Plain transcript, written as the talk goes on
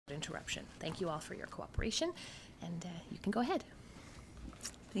interruption. Thank you all for your cooperation, and you can go ahead.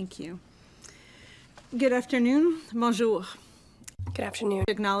 Thank you. Good afternoon. Bonjour. Good afternoon.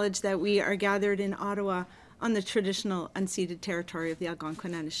 Acknowledge that we are gathered in Ottawa on the traditional unceded territory of the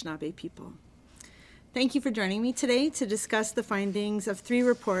Algonquin Anishinaabe people. Thank you for joining me today to discuss the findings of 3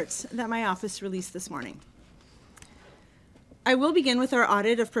 reports that my office released this morning. I will begin with our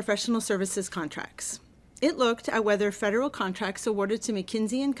audit of professional services contracts. It looked at whether federal contracts awarded to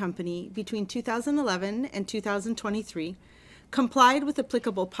McKinsey Company between 2011 and 2023 complied with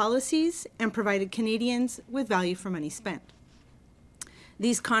applicable policies and provided Canadians with value for money spent.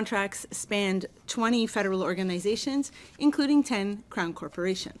 These contracts spanned 20 federal organizations, including 10 Crown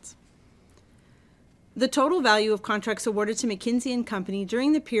corporations. The total value of contracts awarded to McKinsey Company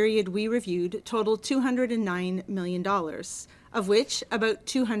during the period we reviewed totaled $209 million, of which about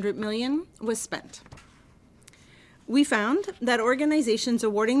 $200 million was spent. We found that organizations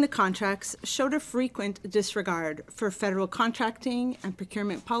awarding the contracts showed a frequent disregard for federal contracting and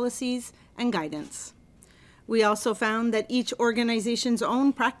procurement policies and guidance. We also found that each organization's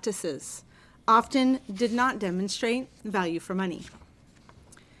own practices often did not demonstrate value for money.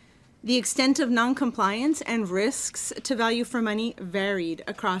 The extent of noncompliance and risks to value for money varied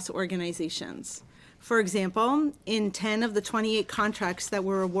across organizations. For example, in 10 of the 28 contracts that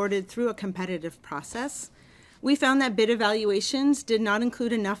were awarded through a competitive process, we found that bid evaluations did not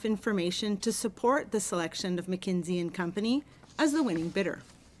include enough information to support the selection of McKinsey Company as the winning bidder.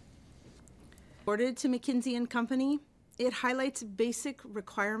 Awarded to McKinsey Company, it highlights basic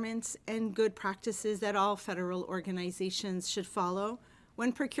requirements and good practices that all federal organizations should follow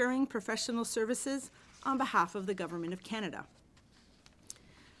when procuring professional services on behalf of the Government of Canada.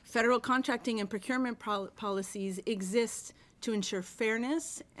 Federal contracting and procurement policies exist to ensure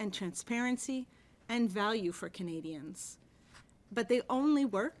fairness and transparency and value for Canadians, but they only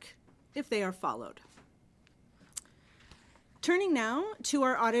work if they are followed. Turning now to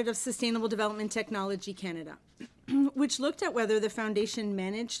our audit of Sustainable Development Technology Canada, which looked at whether the Foundation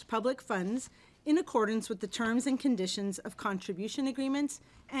managed public funds in accordance with the terms and conditions of contribution agreements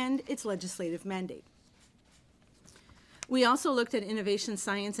and its legislative mandate. We also looked at Innovation,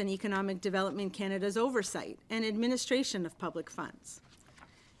 Science and Economic Development Canada's oversight and administration of public funds.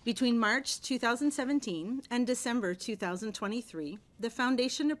 Between March 2017 and December 2023, the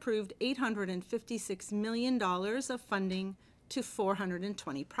Foundation approved $856 million of funding to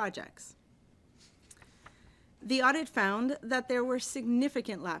 420 projects. The audit found that there were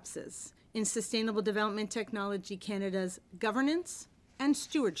significant lapses in Sustainable Development Technology Canada's governance and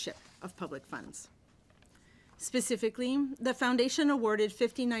stewardship of public funds. Specifically, the Foundation awarded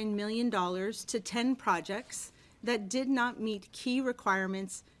 $59 million to 10 projects that did not meet key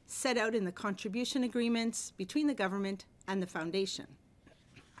requirements set out in the contribution agreements between the government and the Foundation.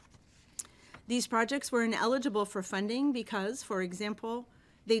 These projects were ineligible for funding because, for example,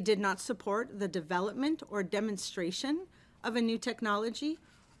 they did not support the development or demonstration of a new technology,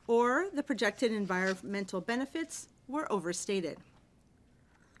 or the projected environmental benefits were overstated.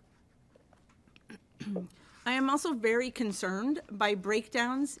 I am also very concerned by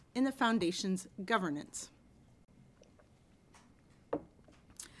breakdowns in the Foundation's governance.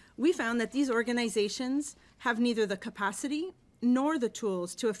 We found that these organizations have neither the capacity nor the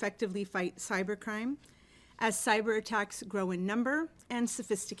tools to effectively fight cybercrime as cyber attacks grow in number and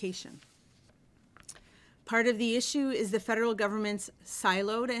sophistication. Part of the issue is the federal government's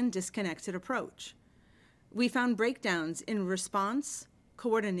siloed and disconnected approach. We found breakdowns in response,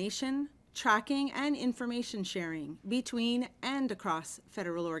 coordination, tracking, and information sharing between and across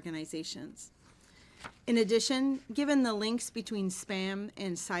federal organizations. In addition, given the links between spam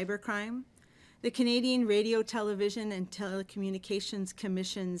and cybercrime, the Canadian Radio, Television and Telecommunications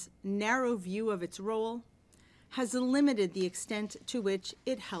Commission's narrow view of its role has limited the extent to which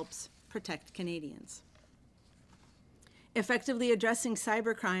it helps protect Canadians. Effectively addressing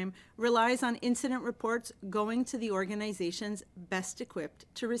cybercrime relies on incident reports going to the organizations best equipped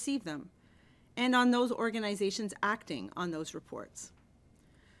to receive them, and on those organizations acting on those reports.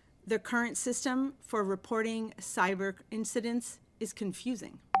 The current system for reporting cyber incidents is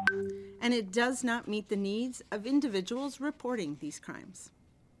confusing, and it does not meet the needs of individuals reporting these crimes.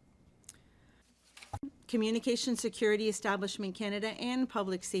 Communication Security Establishment Canada and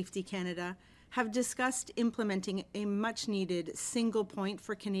Public Safety Canada have discussed implementing a much-needed single point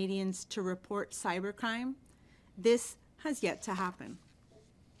for Canadians to report cybercrime. This has yet to happen.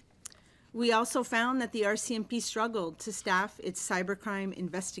 We also found that the RCMP struggled to staff its cybercrime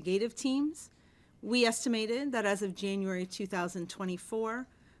investigative teams. We estimated that as of January 2024,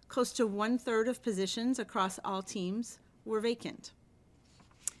 close to 1/3 of positions across all teams were vacant.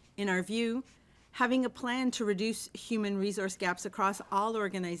 In our view, having a plan to reduce human resource gaps across all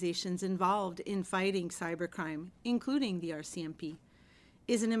organizations involved in fighting cybercrime, including the RCMP,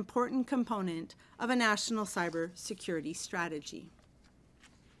 is an important component of a national cyber security strategy.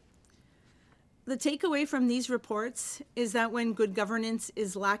 The takeaway from these reports is that when good governance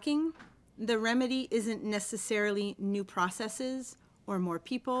is lacking, the remedy isn't necessarily new processes or more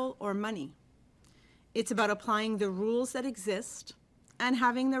people or money. It's about applying the rules that exist and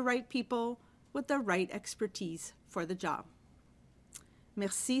having the right people with the right expertise for the job.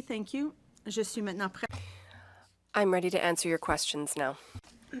 Merci, thank you. Je suis maintenant prête. I'm ready to answer your questions now.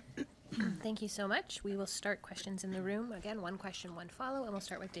 Thank you so much. We will start questions in the room. Again, one question, one follow, and we'll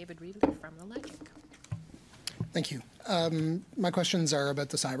start with David Reedley from The Logic. Thank you. My questions are about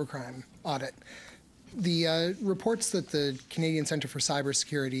the cybercrime audit. The reports that the Canadian Centre for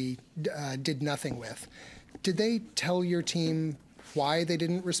Cybersecurity did nothing with, did they tell your team why they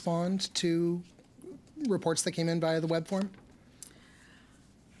didn't respond to reports that came in via the web form?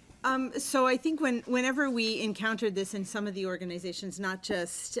 So I think whenever we encountered this in some of the organizations, not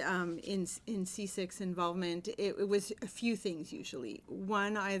just in C6 involvement, it was a few things usually.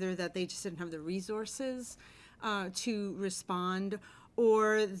 One, either that they just didn't have the resources to respond,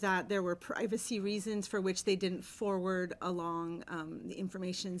 or that there were privacy reasons for which they didn't forward along the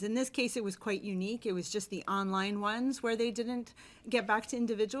information. In this case, it was quite unique. It was just the online ones where they didn't get back to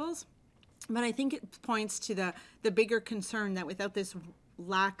individuals. But I think it points to the bigger concern that without this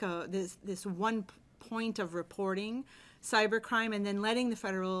lack of this one point of reporting cybercrime and then letting the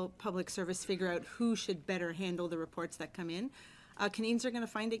federal public service figure out who should better handle the reports that come in, Canadians are going to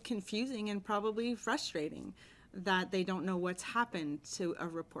find it confusing and probably frustrating that they don't know what's happened to a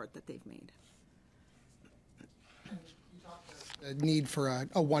report that they've made. The need for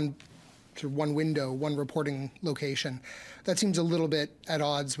a one window, one reporting location. That seems a little bit at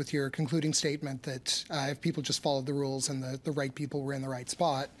odds with your concluding statement that if people just followed the rules and the right people were in the right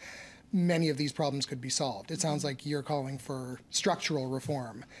spot, many of these problems could be solved. It sounds like you're calling for structural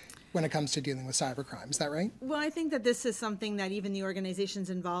reform when it comes to dealing with cybercrime. Is that right? Well, I think that this is something that even the organizations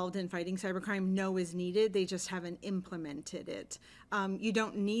involved in fighting cybercrime know is needed. They just haven't implemented it. You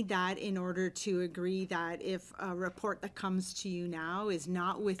don't need that in order to agree that if a report that comes to you now is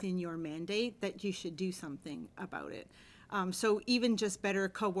not within your mandate, that you should do something about it. So even just better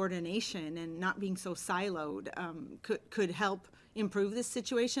coordination and not being so siloed could help improve this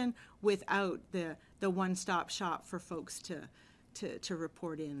situation without the one-stop shop for folks to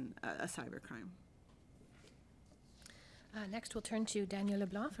report in a cybercrime. Next, we'll turn to Danielle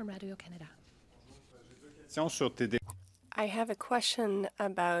Leblanc from Radio-Canada. I have a question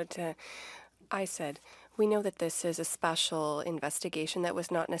about ISED. We know that this is a special investigation that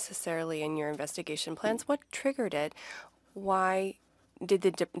was not necessarily in your investigation plans. What triggered it? Why did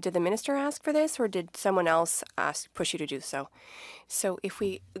the minister ask for this, or did someone else push you to do so? So if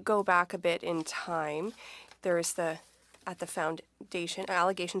we go back a bit in time, there is at the foundation,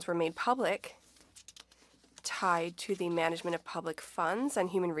 allegations were made public tied to the management of public funds and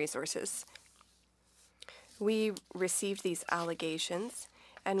human resources. We received these allegations,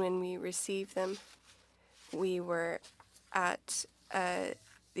 and when we received them, we were at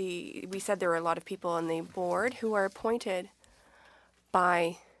we said there were a lot of people on the board who are appointed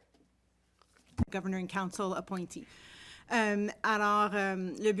by Governor and Council appointee. Alors,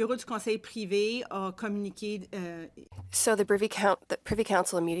 le bureau du conseil privé a communiqué. So the Privy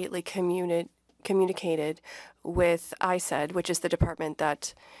Council immediately communicated with ISED, which is the department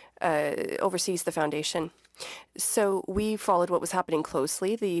that oversees the foundation. So we followed what was happening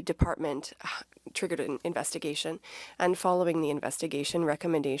closely. The department triggered an investigation, and following the investigation,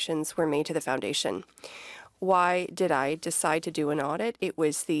 recommendations were made to the foundation. Why did I decide to do an audit? It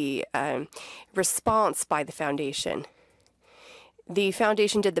was the response by the foundation. The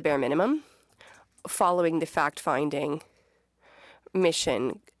foundation did the bare minimum following the fact-finding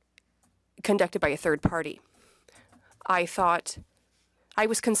mission conducted by a third party. I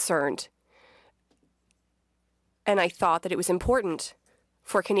was concerned, and I thought that it was important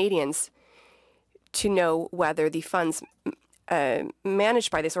for Canadians to know whether the funds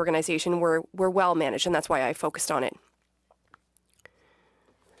managed by this organization were well managed, and that's why I focused on it.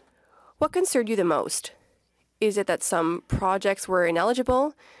 What concerned you the most? Is it that some projects were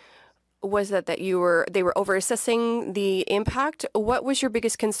ineligible? Was it that they were over-assessing the impact? What was your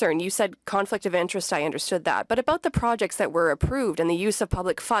biggest concern? You said conflict of interest, I understood that. But about the projects that were approved and the use of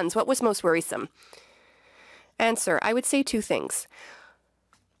public funds, what was most worrisome? Answer, I would say two things.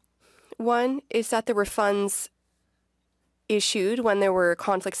 One is that there were funds issued when there were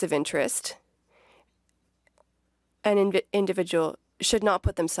conflicts of interest and individual should not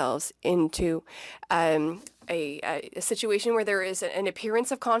put themselves into a situation where there is an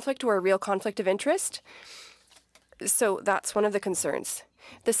appearance of conflict or a real conflict of interest. So that's one of the concerns.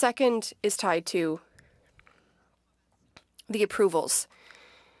 The second is tied to the approvals.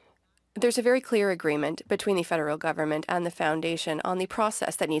 There's a very clear agreement between the federal government and the foundation on the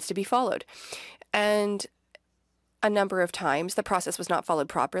process that needs to be followed. And a number of times the process was not followed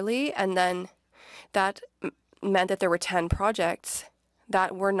properly, and then that meant that there were 10 projects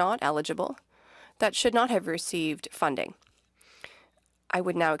that were not eligible, that should not have received funding. I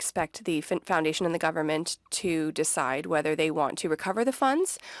would now expect the foundation and the government to decide whether they want to recover the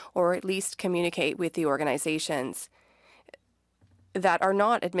funds or at least communicate with the organizations that are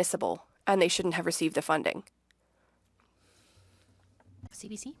not admissible and they shouldn't have received the funding.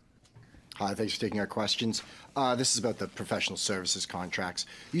 CBC? Hi, thanks for taking our questions. This is about the professional services contracts.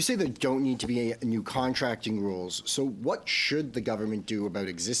 You say there don't need to be new contracting rules. So what should the government do about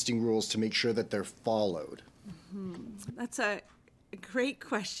existing rules to make sure that they're followed? That's a great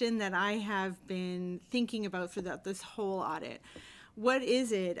question that I have been thinking about for this whole audit. What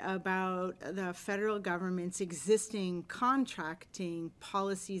is it about the federal government's existing contracting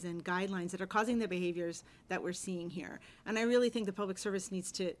policies and guidelines that are causing the behaviors that we're seeing here? And I really think the public service needs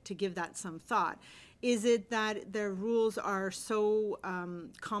to give that some thought. Is it that the rules are so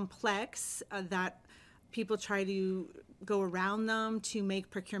complex that people try to go around them to make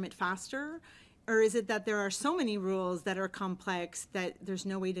procurement faster? Or is it that there are so many rules that are complex that there's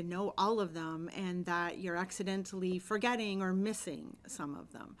no way to know all of them and that you're accidentally forgetting or missing some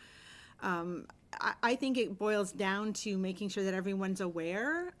of them? I think it boils down to making sure that everyone's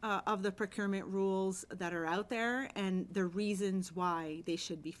aware of the procurement rules that are out there and the reasons why they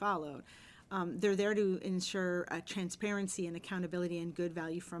should be followed. They're there to ensure transparency and accountability and good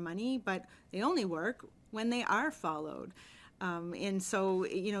value for money, but they only work when they are followed. And so,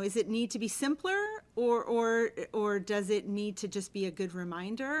 does it need to be simpler or does it need to just be a good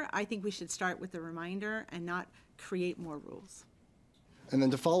reminder? I think we should start with the reminder and not create more rules. And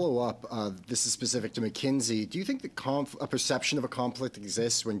then to follow up, this is specific to McKinsey. Do you think that a perception of a conflict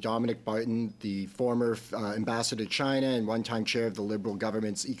exists when Dominic Barton, the former ambassador to China and one-time chair of the Liberal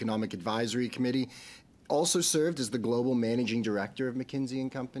government's Economic Advisory Committee, also served as the global managing director of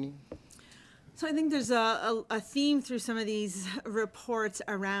McKinsey & Company? So I think there's a theme through some of these reports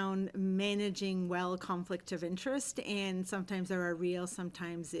around managing well conflict of interest, and sometimes there are real,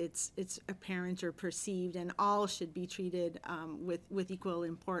 sometimes it's apparent or perceived, and all should be treated with equal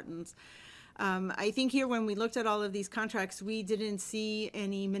importance. I think here when we looked at all of these contracts, we didn't see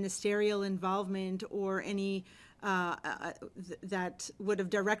any ministerial involvement or any that would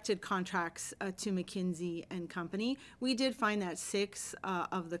have directed contracts to McKinsey and Company. We did find that 6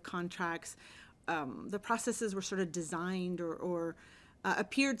 of the contracts, the processes were sort of designed or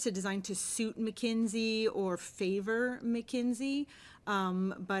appeared to design to suit McKinsey or favor McKinsey.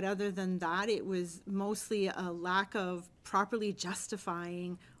 But other than that, it was mostly a lack of properly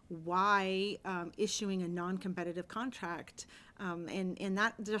justifying why issuing a non-competitive contract. And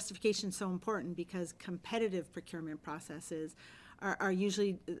that justification is so important because competitive procurement processes are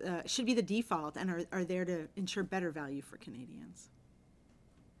usually, should be the default and are there to ensure better value for Canadians.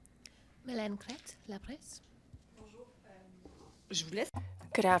 Mélène Crête, La Presse.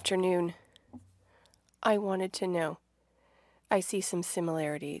 Good afternoon. I wanted to know, I see some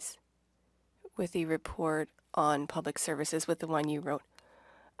similarities with the report on public services with the one you wrote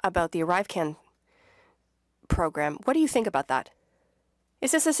about the ArriveCan program. What do you think about that?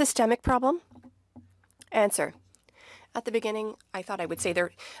 Is this a systemic problem? Answer. At the beginning, I thought I would say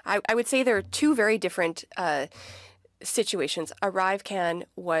I would say there are 2 very different situations. ArriveCan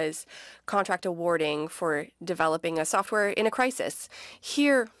was contract awarding for developing a software in a crisis.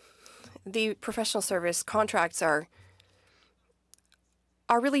 Here, the professional service contracts are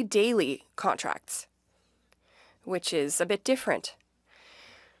really daily contracts, which is a bit different.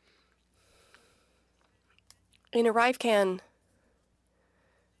 In ArriveCan,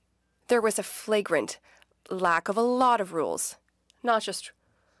 there was a flagrant lack of a lot of rules, not just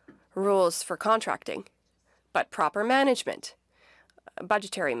rules for contracting, but proper management,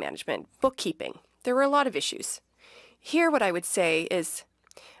 budgetary management, bookkeeping. There were a lot of issues. Here, what I would say is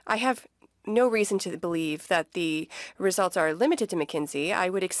I have no reason to believe that the results are limited to McKinsey. I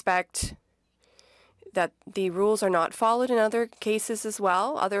would expect that the rules are not followed in other cases as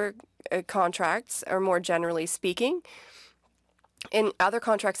well, other contracts, or more generally speaking, in other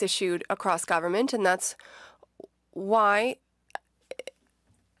contracts issued across government, and that's why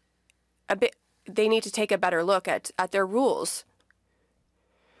they need to take a better look at their rules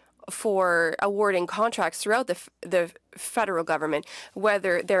for awarding contracts throughout the federal government,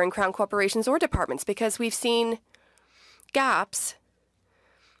 whether they're in Crown corporations or departments, because we've seen gaps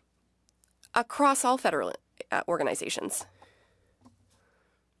across all federal organizations.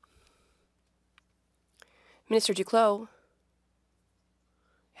 Minister Duclos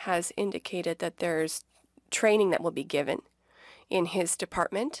has indicated that there's training that will be given in his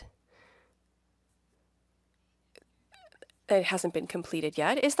department. It hasn't been completed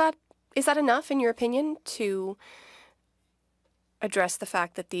yet. Is that enough, in your opinion, to address the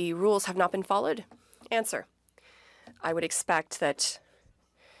fact that the rules have not been followed? Answer. I would expect that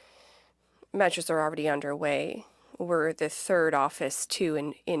measures are already underway. We're the third office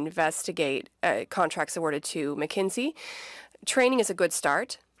to investigate contracts awarded to McKinsey. Training is a good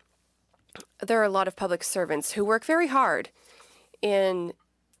start. There are a lot of public servants who work very hard in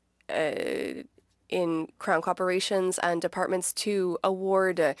Crown corporations and departments to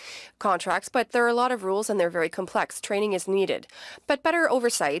award contracts, but there are a lot of rules and they're very complex. Training is needed, but better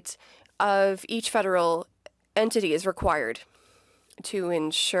oversight of each federal entity is required to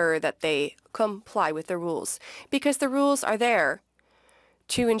ensure that they comply with the rules, because the rules are there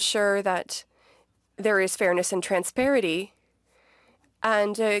to ensure that there is fairness and transparency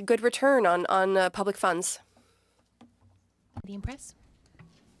and a good return on public funds. Canadian Press.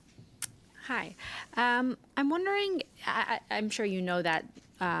 Hi. I'm wondering, I'm sure you know that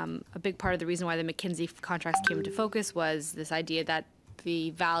a big part of the reason why the McKinsey contracts came into focus was this idea that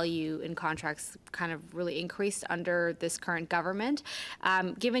the value in contracts kind of really increased under this current government.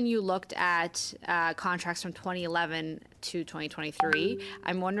 Given you looked at contracts from 2011 to 2023,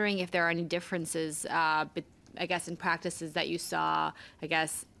 I'm wondering if there are any differences, I guess, in practices that you saw, I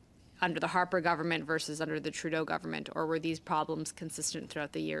guess, under the Harper government versus under the Trudeau government, or were these problems consistent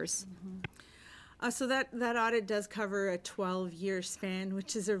throughout the years? So that audit does cover a 12-year span,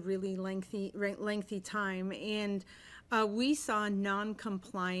 which is a really lengthy time. And we saw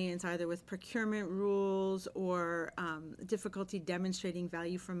non-compliance either with procurement rules or difficulty demonstrating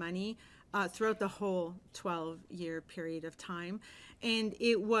value for money throughout the whole 12-year period of time. And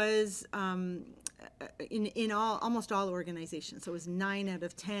it was in almost all organizations. So it was 9 out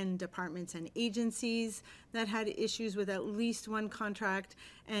of 10 departments and agencies that had issues with at least one contract,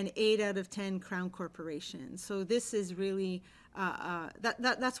 and 8 out of 10 Crown corporations. So this is really,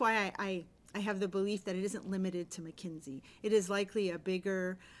 that's why I have the belief that it isn't limited to McKinsey. It is likely a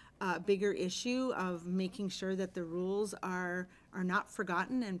bigger issue of making sure that the rules are not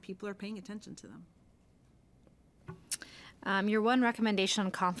forgotten and people are paying attention to them. Your one recommendation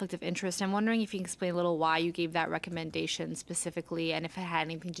on conflict of interest, I'm wondering if you can explain a little why you gave that recommendation specifically and if it had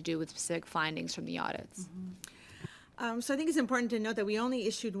anything to do with specific findings from the audits. So I think it's important to note that we only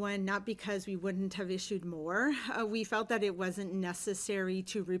issued one, not because we wouldn't have issued more. We felt that it wasn't necessary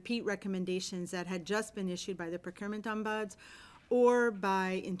to repeat recommendations that had just been issued by the procurement ombuds or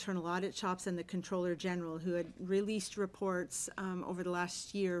by internal audit shops and the Controller General, who had released reports over the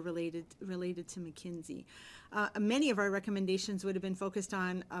last year related to McKinsey. Many of our recommendations would have been focused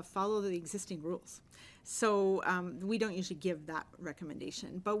on follow the existing rules. So we don't usually give that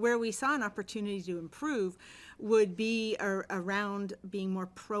recommendation. But where we saw an opportunity to improve would be around being more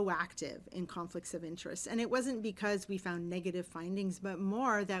proactive in conflicts of interest. And it wasn't because we found negative findings, but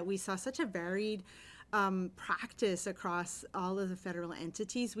more that we saw such a varied practice across all of the federal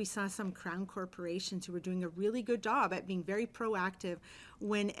entities. We saw some Crown corporations who were doing a really good job at being very proactive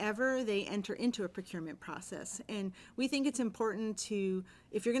whenever they enter into a procurement process. And we think it's important to,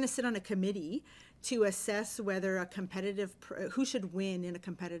 if you're going to sit on a committee, to assess whether a competitive, who should win in a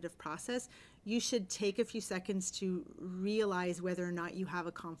competitive process, you should take a few seconds to realize whether or not you have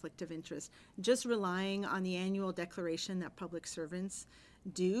a conflict of interest. Just relying on the annual declaration that public servants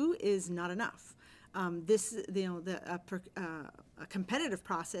do is not enough. A competitive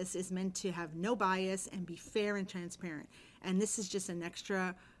process is meant to have no bias and be fair and transparent. And this is just an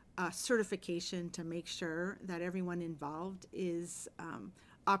extra certification to make sure that everyone involved is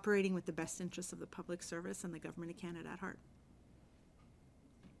operating with the best interests of the public service and the Government of Canada at heart.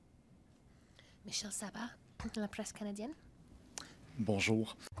 Michel Sabat, La Presse Canadienne. Bonjour.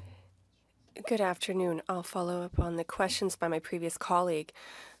 Good afternoon. I'll follow up on the questions by my previous colleague.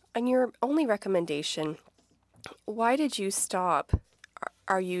 On your only recommendation, why did you stop?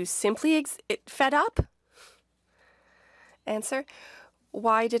 Are you simply fed up? Answer,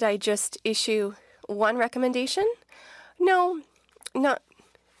 why did I just issue one recommendation? No, not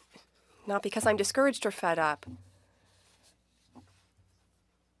because I'm discouraged or fed up.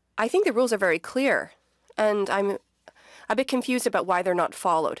 I think the rules are very clear, and I'm a bit confused about why they're not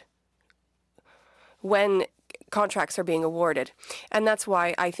followed. When contracts are being awarded. And that's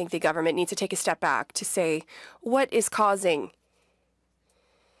why I think the government needs to take a step back to say, what is causing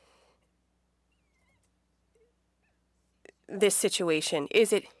this situation?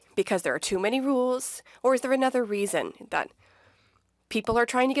 Is it because there are too many rules, or is there another reason that people are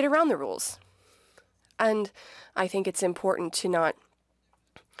trying to get around the rules? And I think it's important to not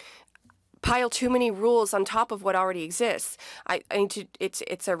pile too many rules on top of what already exists. I need to,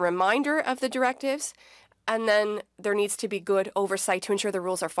 it's a reminder of the directives, and then there needs to be good oversight to ensure the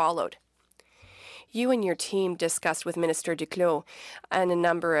rules are followed. You and your team discussed with Minister Duclos and a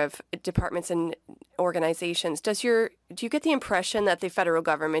number of departments and organizations. Do you get the impression that the federal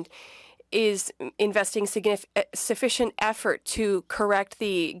government is investing sufficient effort to correct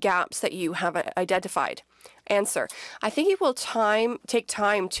the gaps that you have identified? Answer: I think it will take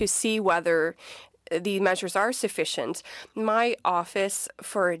time to see whether the measures are sufficient. My office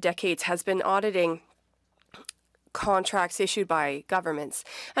for decades has been auditing contracts issued by governments,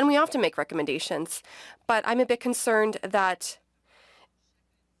 and we often make recommendations, but I'm a bit concerned that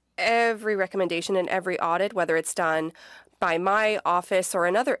every recommendation and every audit, whether it's done by my office or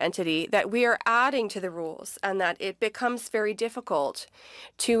another entity, that we are adding to the rules, and that it becomes very difficult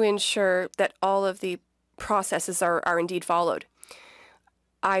to ensure that all of the processes are indeed followed.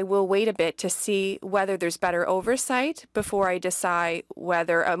 I will wait a bit to see whether there's better oversight before I decide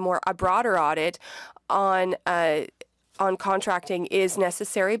whether a broader audit on contracting is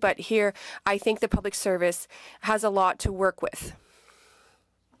necessary. But here, I think the public service has a lot to work with.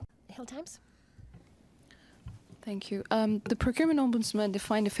 Hill Times. Thank you. The procurement ombudsman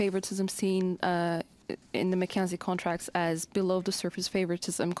defined the favoritism seen in the McKinsey contracts as below the surface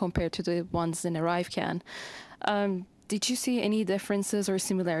favoritism compared to the ones in ArriveCan. Did you see any differences or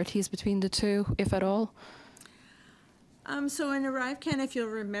similarities between the two, if at all? So in ArriveCan, if you'll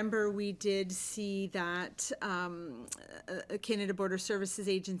remember, we did see that Canada Border Services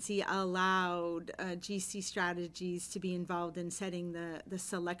Agency allowed GC Strategies to be involved in setting the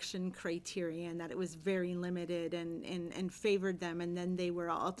selection criteria, and that it was very limited and favored them, and then they were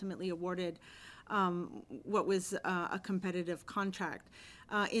ultimately awarded what was a competitive contract.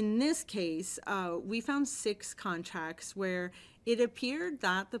 In this case, we found 6 contracts where it appeared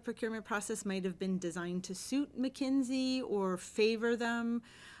that the procurement process might have been designed to suit McKinsey or favor them,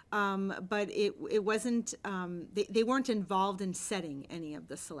 but it wasn't, they weren't involved in setting any of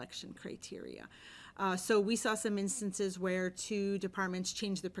the selection criteria. So we saw some instances where 2 departments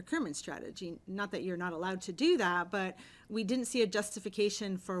changed the procurement strategy. Not that you're not allowed to do that, but we didn't see a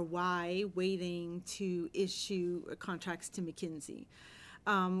justification for why waiting to issue contracts to McKinsey.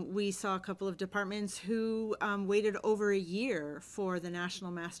 We saw a couple of departments who waited over a year for the National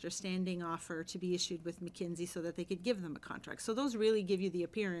Master Standing Offer to be issued with McKinsey so that they could give them a contract. So those really give you the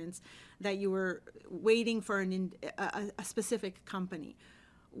appearance that you were waiting for a specific company.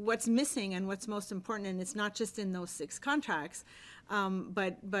 What's missing and what's most important, and it's not just in those 6 contracts,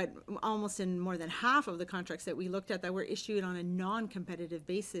 but almost in more than half of the contracts that we looked at that were issued on a non-competitive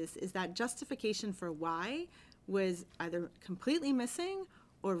basis, is that justification for why was either completely missing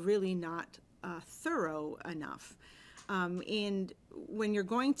or really not thorough enough. And when you're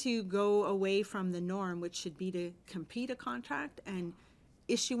going to go away from the norm, which should be to compete a contract and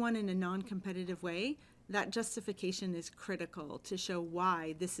issue one in a non-competitive way, that justification is critical to show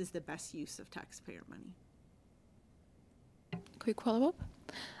why this is the best use of taxpayer money. Quick follow-up.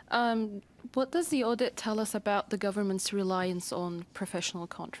 What does the audit tell us about the government's reliance on professional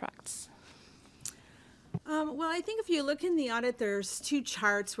contracts? Well, I think if you look in the audit, there's 2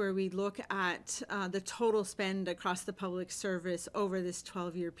 charts where we look at the total spend across the public service over this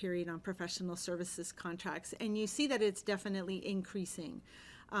 12-year period on professional services contracts, and you see that it's definitely increasing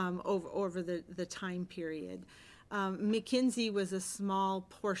over the time period. McKinsey was a small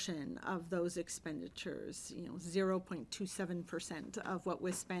portion of those expenditures. 0.27% of what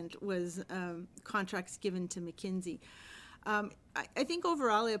was spent was contracts given to McKinsey. I think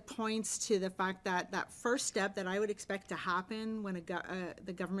overall it points to the fact that that first step that I would expect to happen when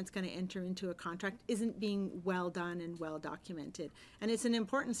the government's going to enter into a contract isn't being well done and well documented. And it's an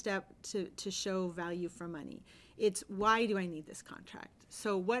important step to show value for money. It's, why do I need this contract?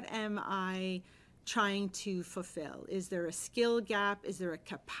 So what am I trying to fulfill? Is there a skill gap? Is there a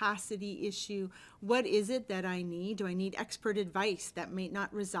capacity issue? What is it that I need? Do I need expert advice that may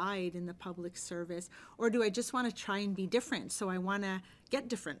not reside in the public service? Or do I just want to try and be different? So I want to get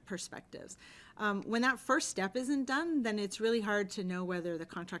different perspectives. When that first step isn't done, then it's really hard to know whether the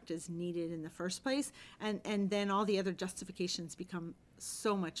contract is needed in the first place. And then all the other justifications become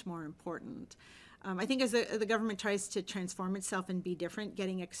so much more important. I think as the government tries to transform itself and be different,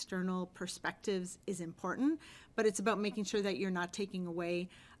 getting external perspectives is important, but it's about making sure that you're not taking away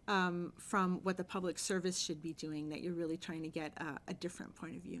from what the public service should be doing, that you're really trying to get a different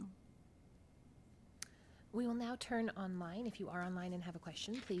point of view. We will now turn online. If you are online and have a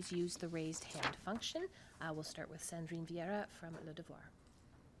question, please use the raised hand function. We'll start with Sandrine Vieira from Le Devoir.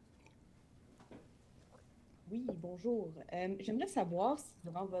 Oui, bonjour. J'aimerais savoir si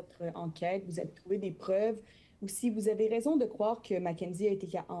durant votre enquête, vous avez trouvé des preuves ou si vous avez raison de croire que McKinsey a été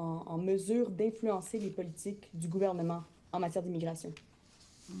en mesure d'influencer les politiques du gouvernement en matière d'immigration.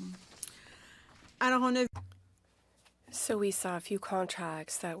 Alors, on a So we saw a few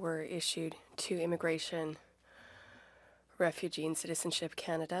contracts that were issued to Immigration, Refugee and Citizenship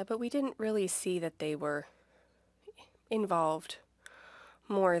Canada, but we didn't really see that they were involved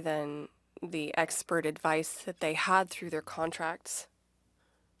more than the expert advice that they had through their contracts.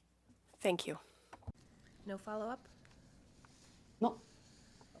 Thank you. No follow-up? Non.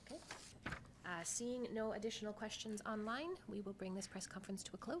 Okay. Seeing no additional questions online, we will bring this press conference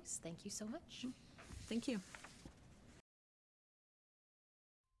to a close. Thank you so much. Thank you.